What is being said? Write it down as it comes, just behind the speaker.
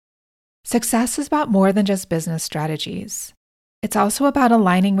Success is about more than just business strategies. It's also about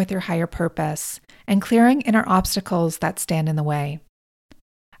aligning with your higher purpose and clearing inner obstacles that stand in the way.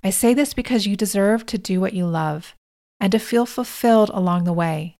 I say this because you deserve to do what you love and to feel fulfilled along the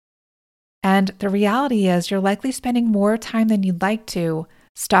way. And the reality is you're likely spending more time than you'd like to,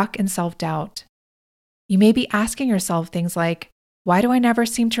 stuck in self-doubt. You may be asking yourself things like, why do I never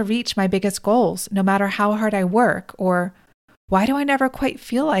seem to reach my biggest goals, no matter how hard I work? Or why do I never quite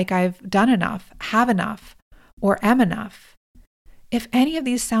feel like I've done enough, have enough, or am enough? If any of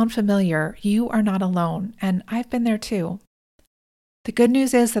these sound familiar, you are not alone, and I've been there too. The good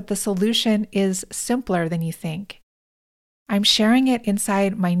news is that the solution is simpler than you think. I'm sharing it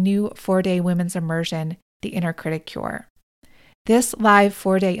inside my new 4-day women's immersion, The Inner Critic Cure. This live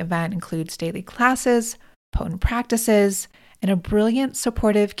 4-day event includes daily classes, potent practices, and a brilliant,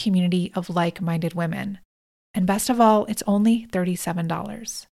 supportive community of like-minded women. And best of all, it's only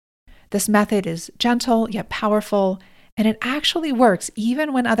 $37. This method is gentle yet powerful, and it actually works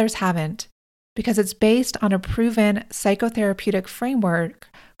even when others haven't, because it's based on a proven psychotherapeutic framework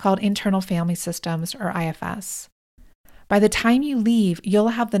called Internal Family Systems, or IFS. By the time you leave, you'll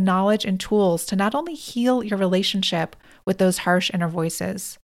have the knowledge and tools to not only heal your relationship with those harsh inner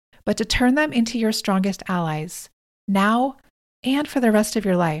voices, but to turn them into your strongest allies, now and for the rest of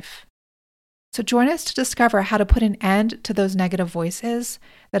your life. So join us to discover how to put an end to those negative voices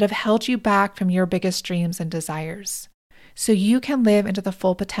that have held you back from your biggest dreams and desires, so you can live into the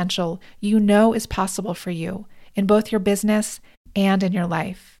full potential you know is possible for you in both your business and in your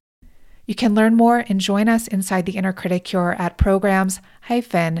life. You can learn more and join us inside the Inner Critic Cure at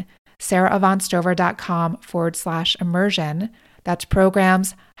programs-sarahavaughnstover.com/immersion. That's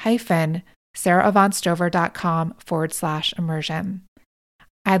programs-sarahavaughnstover.com/immersion.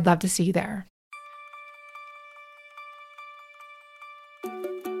 I'd love to see you there.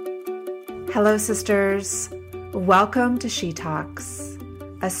 Hello, sisters. Welcome to She Talks,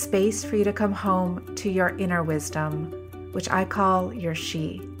 a space for you to come home to your inner wisdom, which I call your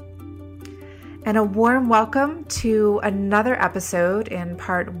she. And a warm welcome to another episode in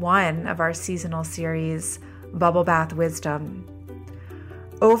part 1 of our seasonal series, Bubble Bath Wisdom.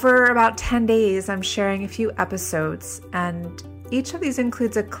 Over about 10 days, I'm sharing a few episodes, and each of these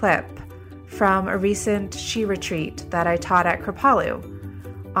includes a clip from a recent She retreat that I taught at Kripalu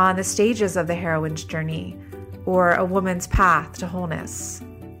on the stages of the heroine's journey, or a woman's path to wholeness.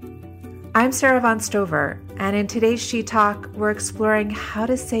 I'm Sarah Vaughan Stover, and in today's She Talk, we're exploring how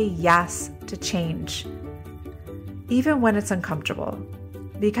to say yes to change, even when it's uncomfortable,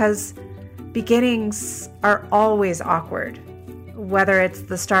 because beginnings are always awkward, whether it's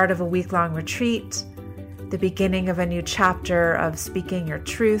the start of a week-long retreat, the beginning of a new chapter of speaking your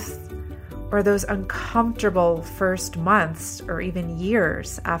truth, or those uncomfortable first months or even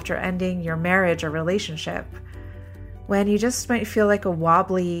years after ending your marriage or relationship, when you just might feel like a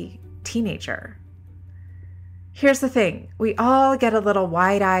wobbly teenager. Here's the thing, we all get a little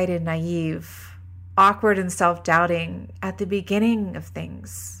wide-eyed and naive, awkward and self-doubting at the beginning of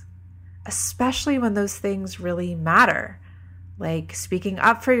things, especially when those things really matter, like speaking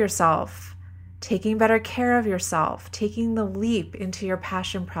up for yourself, taking better care of yourself, taking the leap into your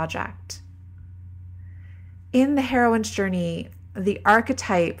passion project. In the heroine's journey, the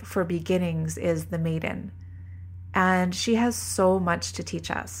archetype for beginnings is the maiden, and she has so much to teach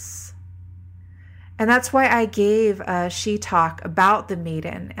us. And that's why I gave a She Talk about the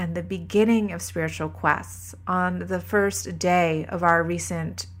maiden and the beginning of spiritual quests on the first day of our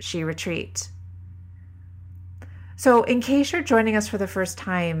recent She retreat. So in case you're joining us for the first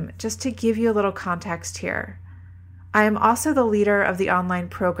time, just to give you a little context here, I am also the leader of the online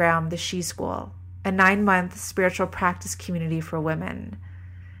program, The She School, a 9-month spiritual practice community for women.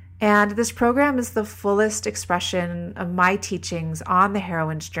 And this program is the fullest expression of my teachings on the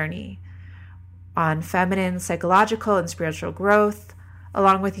heroine's journey, on feminine, psychological, and spiritual growth,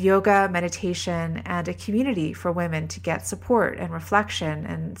 along with yoga, meditation, and a community for women to get support and reflection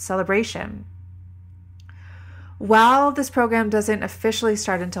and celebration. While this program doesn't officially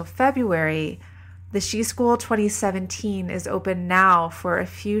start until February, the She School 2017 is open now for a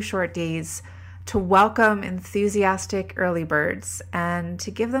few short days to welcome enthusiastic early birds and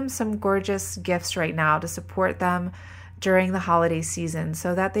to give them some gorgeous gifts right now to support them during the holiday season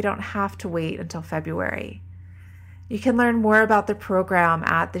so that they don't have to wait until February. You can learn more about the program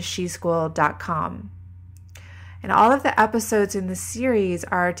at thesheschool.com. And all of the episodes in this series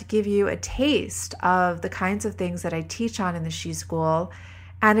are to give you a taste of the kinds of things that I teach on in the She School.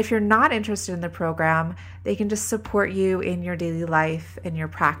 And if you're not interested in the program, they can just support you in your daily life and your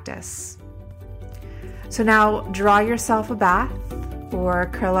practice. So now draw yourself a bath, or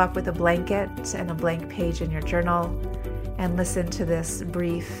curl up with a blanket and a blank page in your journal and listen to this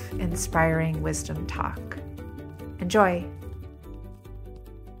brief, inspiring wisdom talk. Enjoy.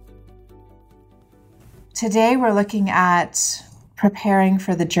 Today we're looking at preparing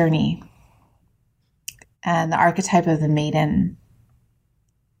for the journey and the archetype of the maiden.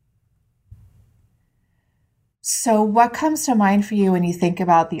 So what comes to mind for you when you think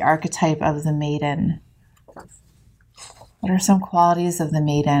about the archetype of the maiden? What are some qualities of the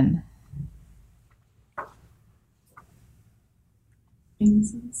maiden?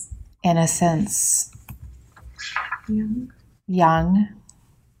 Innocence. Innocence. Young. Young.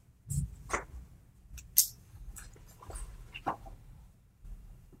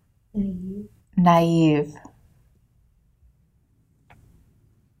 Naive. Naive.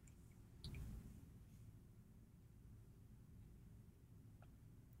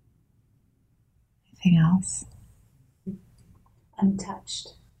 Anything else?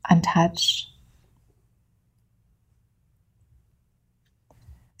 Untouched. Untouched.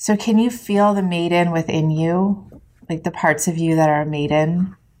 So can you feel the maiden within you? Like the parts of you that are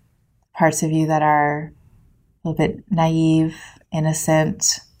maiden, parts of you that are a little bit naive,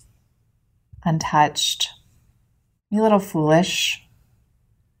 innocent, untouched, maybe a little foolish.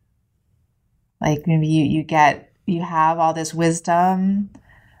 Like maybe you have all this wisdom,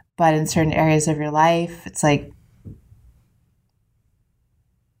 but in certain areas of your life, it's like,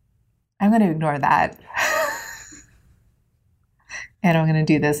 I'm going to ignore that. And I'm going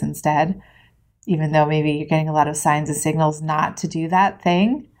to do this instead, even though maybe you're getting a lot of signs and signals not to do that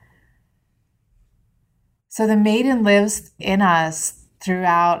thing. So the maiden lives in us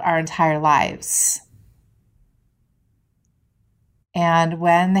throughout our entire lives. And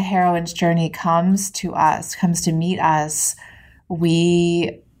when the heroine's journey comes to meet us,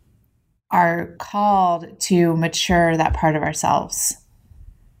 we are called to mature that part of ourselves.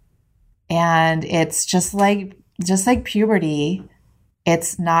 And it's just like puberty,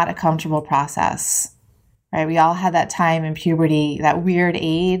 it's not a comfortable process, right? We all had that time in puberty, that weird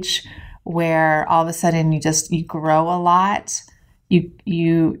age where all of a sudden you grow a lot.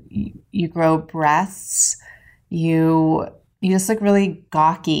 You grow breasts. You just look really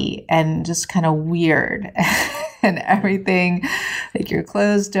gawky and just kind of weird. And everything, like your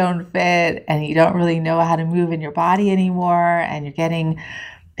clothes don't fit and you don't really know how to move in your body anymore, and you're getting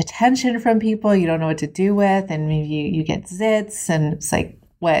attention from people you don't know what to do with, and maybe you get zits, and it's like,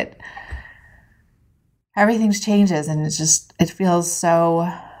 what? Everything changes, and it feels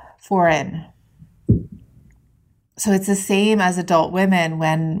so foreign. So it's the same as adult women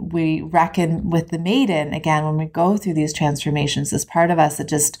when we reckon with the maiden, again, when we go through these transformations, this part of us that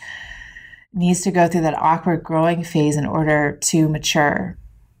just needs to go through that awkward growing phase in order to mature.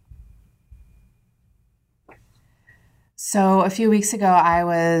 So a few weeks ago, I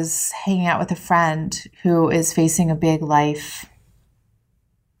was hanging out with a friend who is facing a big life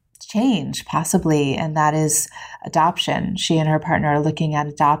change, possibly, and that is adoption. She and her partner are looking at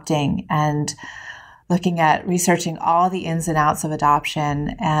adopting and looking at researching all the ins and outs of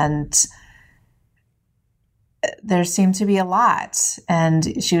adoption, and there seemed to be a lot.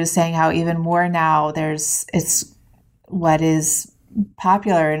 And she was saying how even more now it's what is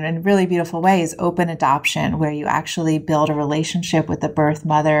popular in really beautiful ways, open adoption, where you actually build a relationship with the birth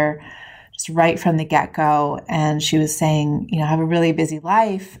mother just right from the get-go. And she was saying, I have a really busy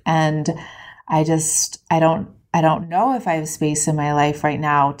life, and I don't know if I have space in my life right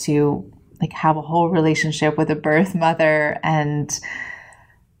now to like have a whole relationship with a birth mother and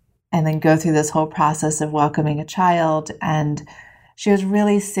then go through this whole process of welcoming a child. And she was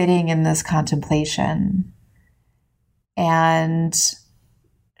really sitting in this contemplation. And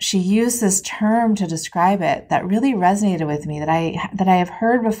she used this term to describe it that really resonated with me, that I have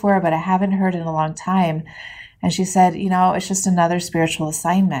heard before, but I haven't heard in a long time. And she said, it's just another spiritual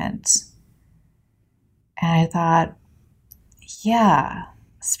assignment. And I thought, yeah,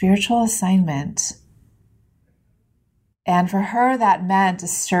 spiritual assignment. And for her, that meant a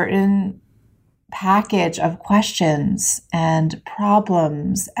certain package of questions and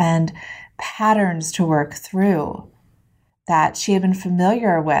problems and patterns to work through that she had been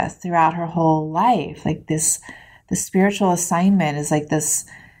familiar with throughout her whole life. Like the spiritual assignment is like this,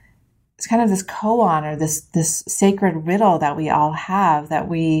 it's kind of this koan, or this sacred riddle that we all have that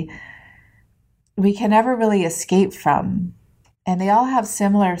we can never really escape from. And they all have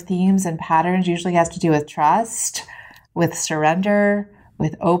similar themes and patterns. Usually has to do with trust, with surrender,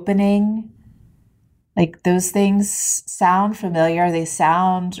 with opening. Like those things sound familiar. They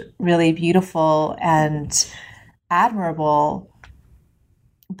sound really beautiful and admirable,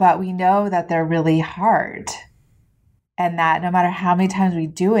 but we know that they're really hard. And that no matter how many times we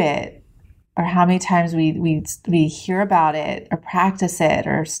do it, or how many times we hear about it or practice it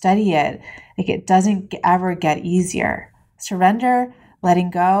or study it, like it doesn't ever get easier. Surrender,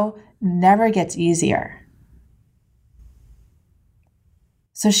 letting go, never gets easier.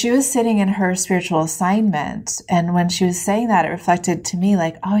 So she was sitting in her spiritual assignment. And when she was saying that, it reflected to me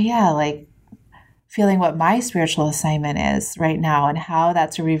like, oh yeah, like feeling what my spiritual assignment is right now and how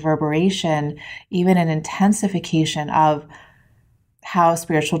that's a reverberation, even an intensification of how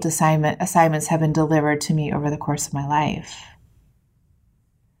spiritual assignments have been delivered to me over the course of my life.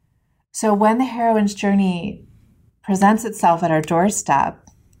 So when the heroine's journey presents itself at our doorstep,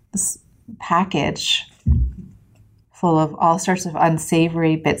 this package full of all sorts of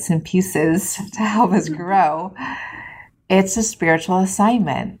unsavory bits and pieces to help us grow, it's a spiritual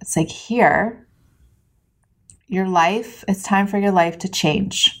assignment. It's like, here, your life, it's time for your life to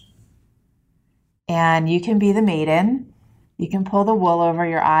change. And you can be the maiden. You can pull the wool over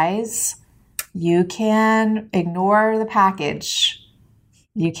your eyes. You can ignore the package.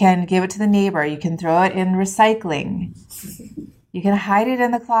 You can give it to the neighbor. You can throw it in recycling. You can hide it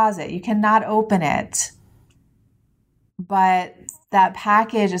in the closet. You cannot open it. But that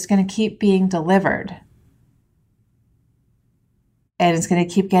package is going to keep being delivered. And it's going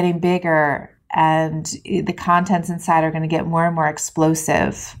to keep getting bigger. And the contents inside are going to get more and more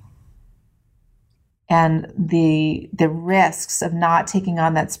explosive. And the risks of not taking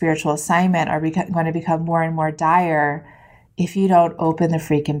on that spiritual assignment are going to become more and more dire if you don't open the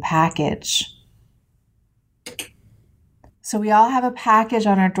freaking package. So we all have a package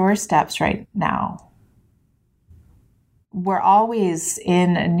on our doorsteps right now. We're always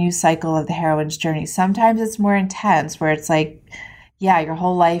in a new cycle of the heroine's journey. Sometimes it's more intense, where it's like, yeah, your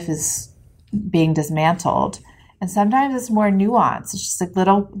whole life is being dismantled. And sometimes it's more nuanced. It's just like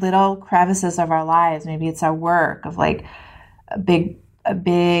little crevices of our lives. Maybe it's our work, of like a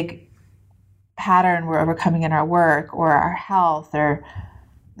big pattern we're overcoming in our work, or our health, or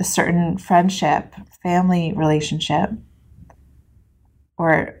a certain friendship, family relationship,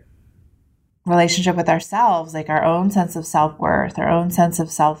 or relationship with ourselves, like our own sense of self-worth, our own sense of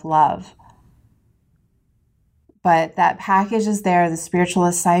self-love. But that package is there, the spiritual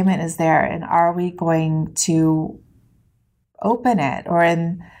assignment is there, and are we going to open it? Or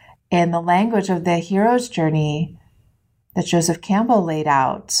in the language of the hero's journey that Joseph Campbell laid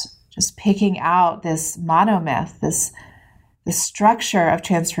out, just picking out this monomyth, this structure of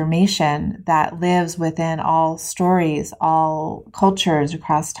transformation that lives within all stories, all cultures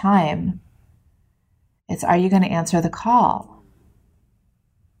across time. It's, are you going to answer the call?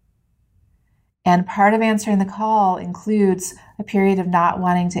 And part of answering the call includes a period of not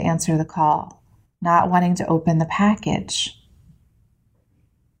wanting to answer the call, not wanting to open the package,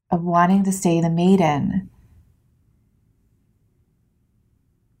 of wanting to stay the maiden.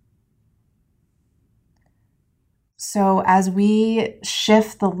 So as we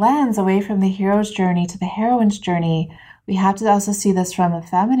shift the lens away from the hero's journey to the heroine's journey, we have to also see this from a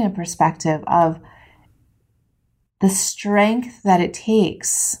feminine perspective of the strength that it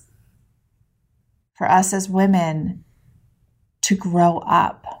takes for us as women to grow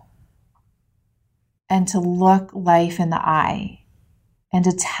up and to look life in the eye and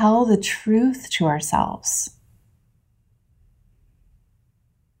to tell the truth to ourselves.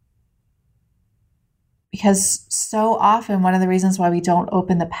 Because so often one of the reasons why we don't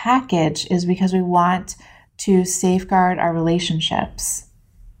open the package is because we want to safeguard our relationships.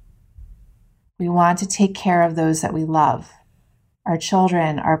 We want to take care of those that we love, our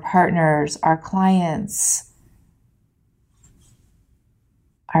children, our partners, our clients,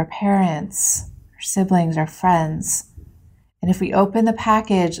 our parents, our siblings, our friends. And if we open the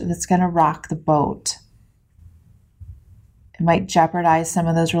package, that's going to rock the boat. It might jeopardize some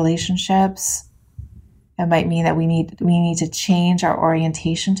of those relationships. It might mean that we need to change our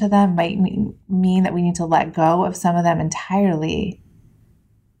orientation to them. It might mean that we need to let go of some of them entirely.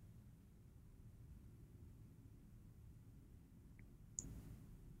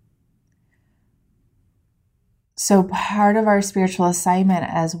 So part of our spiritual assignment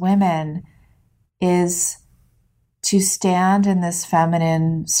as women is to stand in this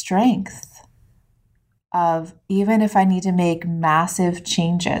feminine strength of, even if I need to make massive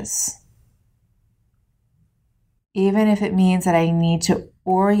changes, even if it means that I need to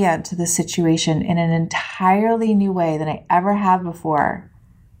orient to the situation in an entirely new way than I ever have before,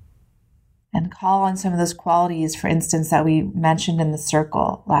 and call on some of those qualities, for instance, that we mentioned in the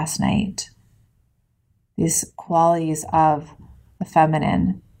circle last night. These qualities of the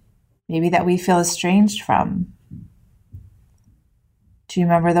feminine, maybe that we feel estranged from. Do you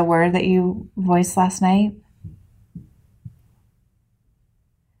remember the word that you voiced last night?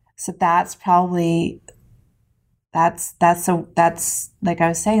 So that's probably, that's like I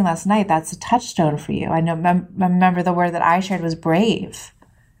was saying last night, that's a touchstone for you. I know, remember the word that I shared was brave.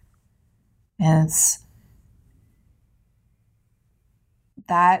 And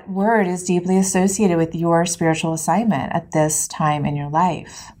that word is deeply associated with your spiritual assignment at this time in your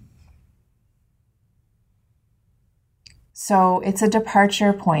life. So it's a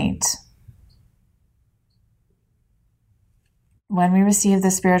departure point. When we receive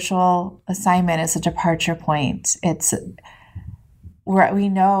the spiritual assignment, it's a departure point. It's where we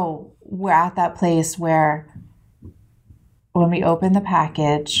know we're at that place where when we open the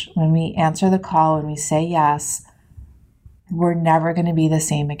package, when we answer the call, when we say yes, we're never going to be the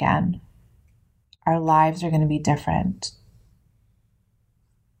same again. Our lives are going to be different.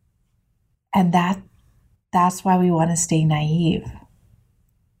 And that's why we want to stay naive.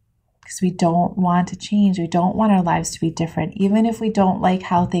 Because we don't want to change. We don't want our lives to be different, even if we don't like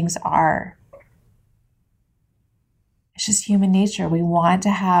how things are. It's just human nature. We want to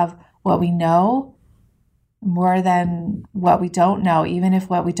have what we know more than what we don't know, even if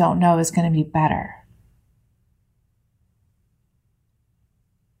what we don't know is going to be better.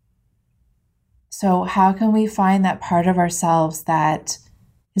 So how can we find that part of ourselves that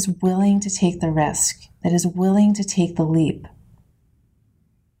is willing to take the risk, that is willing to take the leap?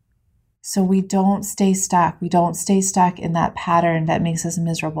 So we don't stay stuck. We don't stay stuck in that pattern that makes us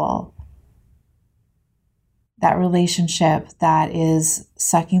miserable. That relationship that is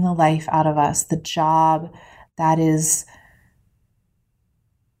sucking the life out of us, the job that is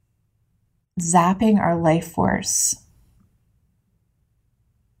zapping our life force.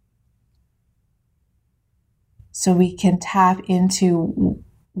 So we can tap into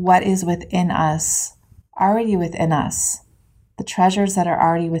what is within us, already within us, the treasures that are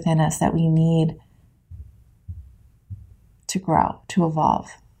already within us that we need to grow, to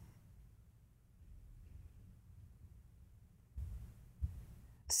evolve.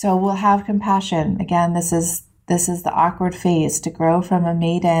 So we'll have compassion. Again, this is the awkward phase, to grow from a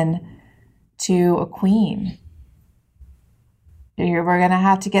maiden to a queen. We're going to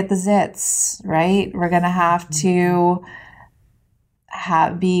have to get the zits, right? We're going to have to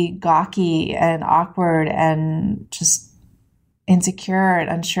be gawky and awkward and just insecure and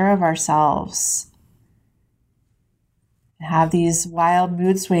unsure of ourselves. Have these wild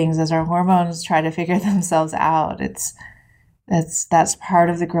mood swings as our hormones try to figure themselves out. That's part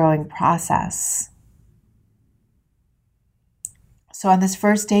of the growing process. So on this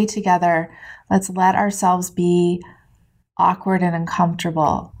first day together, let's let ourselves be awkward and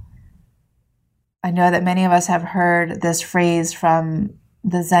uncomfortable. I know that many of us have heard this phrase from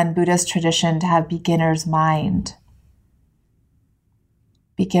the Zen Buddhist tradition, to have beginner's mind.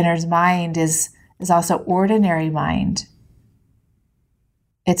 Beginner's mind is also ordinary mind.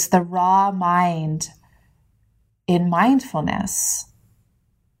 It's the raw mind in mindfulness,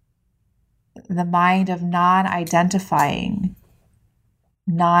 the mind of non-identifying,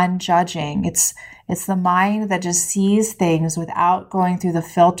 non-judging. It's the mind that just sees things without going through the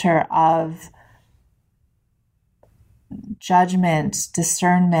filter of judgment,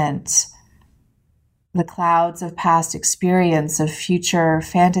 discernment, the clouds of past experience, of future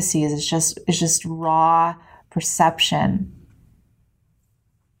fantasies. It's just raw perception.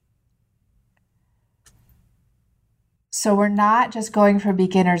 So we're not just going for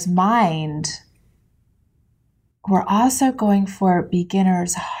beginner's mind, we're also going for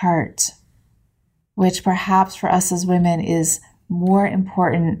beginner's heart, which perhaps for us as women is more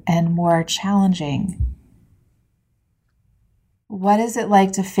important and more challenging. What is it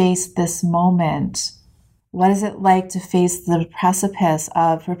like to face this moment? What is it like to face the precipice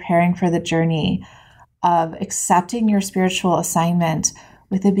of preparing for the journey, of accepting your spiritual assignment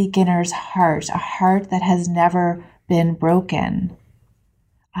with a beginner's heart, a heart that has never been broken,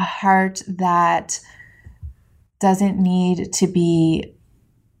 a heart that doesn't need to be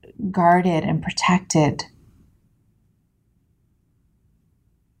guarded and protected?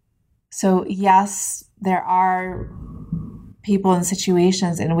 So yes, there are people and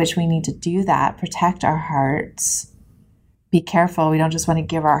situations in which we need to do that, protect our hearts. Be careful, we don't just want to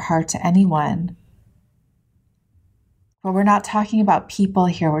give our heart to anyone. But we're not talking about people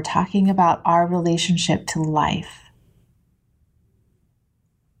here, we're talking about our relationship to life.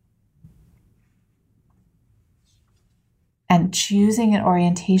 And choosing an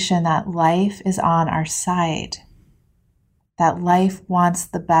orientation that life is on our side, that life wants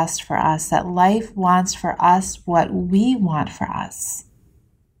the best for us, that life wants for us what we want for us,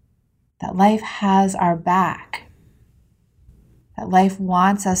 that life has our back, that life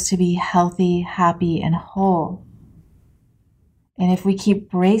wants us to be healthy, happy, and whole. And if we keep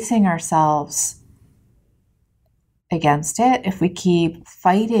bracing ourselves against it, if we keep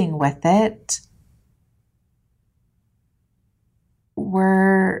fighting with it,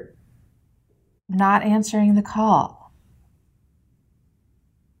 we're not answering the call.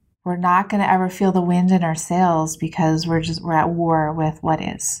 We're not going to ever feel the wind in our sails because we're at war with what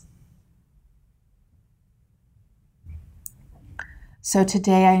is. So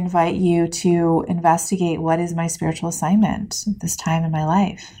today I invite you to investigate, what is my spiritual assignment at this time in my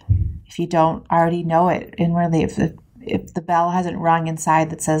life? If you don't already know it inwardly, if the bell hasn't rung inside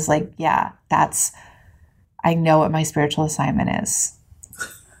that says like, yeah, I know what my spiritual assignment is.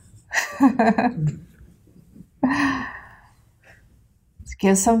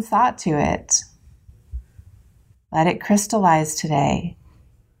 Give some thought to it. Let it crystallize today.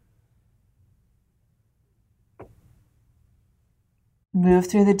 Move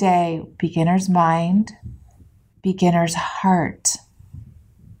through the day, beginner's mind, beginner's heart.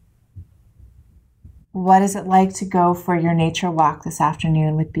 What is it like to go for your nature walk this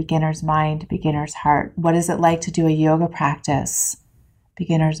afternoon with beginner's mind, beginner's heart? What is it like to do a yoga practice?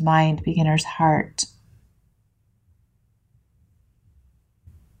 Beginner's mind, beginner's heart.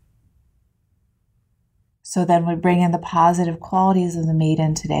 So then we bring in the positive qualities of the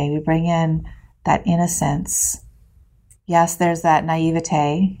maiden today. We bring in that innocence. Yes, there's that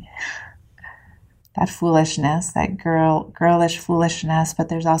naivete, that foolishness, that girlish foolishness, but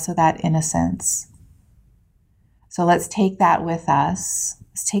there's also that innocence. So let's take that with us.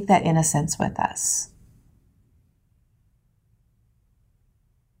 Let's take that innocence with us.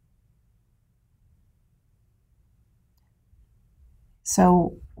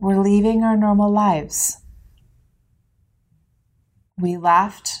 So we're leaving our normal lives. We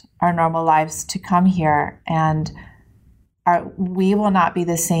left our normal lives to come here, and we will not be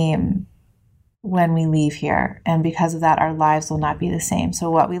the same when we leave here. And because of that, our lives will not be the same. So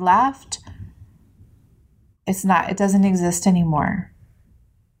what we left, it doesn't exist anymore.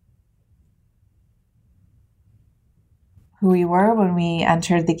 Who we were when we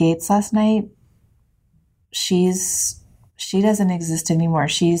entered the gates last night, she doesn't exist anymore.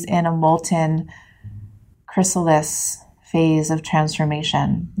 She's in a molten chrysalis phase of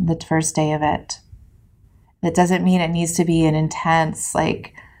transformation, the first day of it. That doesn't mean it needs to be an intense,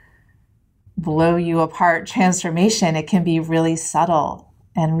 like, blow you apart transformation. It can be really subtle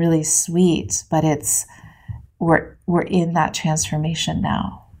and really sweet, but we're in that transformation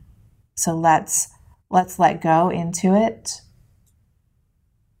now. So let's let go into it.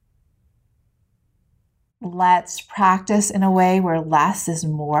 Let's practice in a way where less is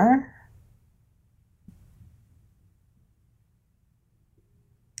more.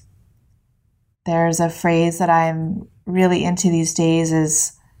 There's a phrase that I'm really into these days,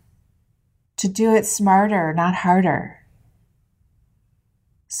 is to do it smarter, not harder.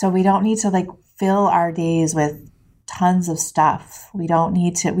 So we don't need to fill our days with tons of stuff. We don't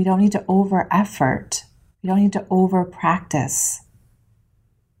need to over effort. We don't need to over practice.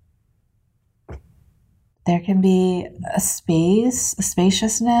 There can be a spaciousness,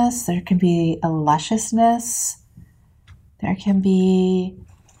 there can be a lusciousness, there can be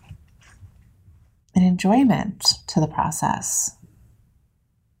an enjoyment to the process.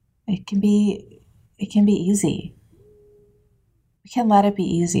 It can be easy. We can let it be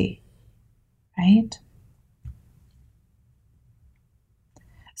easy, right?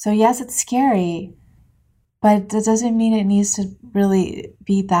 So yes, it's scary, but it doesn't mean it needs to really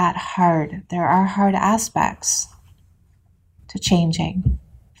be that hard. There are hard aspects to changing,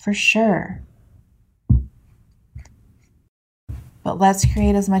 for sure. But let's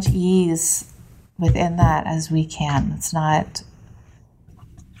create as much ease within that as we can. Let's not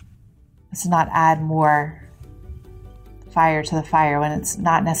add more fire to the fire when it's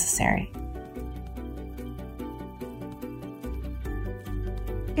not necessary.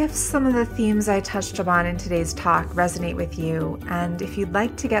 If some of the themes I touched upon in today's talk resonate with you, and if you'd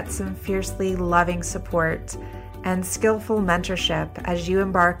like to get some fiercely loving support and skillful mentorship as you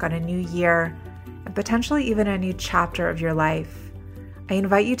embark on a new year and potentially even a new chapter of your life, I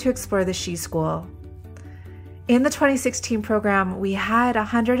invite you to explore the She School. In the 2016 program, we had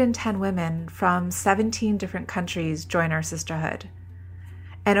 110 women from 17 different countries join our sisterhood.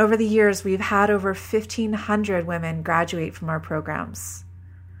 And over the years, we've had over 1,500 women graduate from our programs.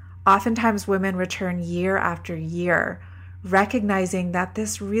 Oftentimes, women return year after year, recognizing that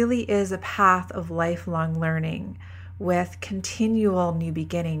this really is a path of lifelong learning with continual new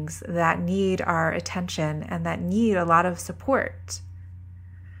beginnings that need our attention and that need a lot of support.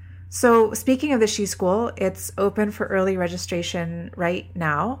 So speaking of the She School, it's open for early registration right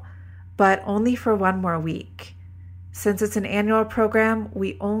now, but only for one more week. Since it's an annual program,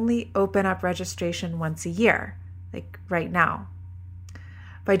 we only open up registration once a year, like right now.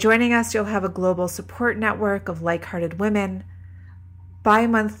 By joining us, you'll have a global support network of like-hearted women,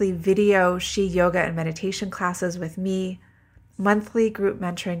 bi-monthly video She yoga and meditation classes with me, monthly group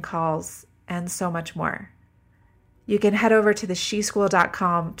mentoring calls, and so much more. You can head over to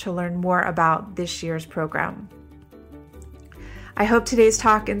thesgeschool.com to learn more about this year's program. I hope today's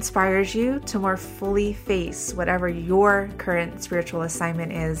talk inspires you to more fully face whatever your current spiritual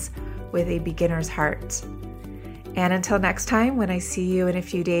assignment is with a beginner's heart. And until next time, when I see you in a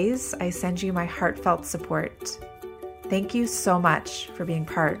few days, I send you my heartfelt support. Thank you so much for being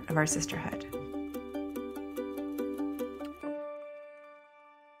part of our sisterhood.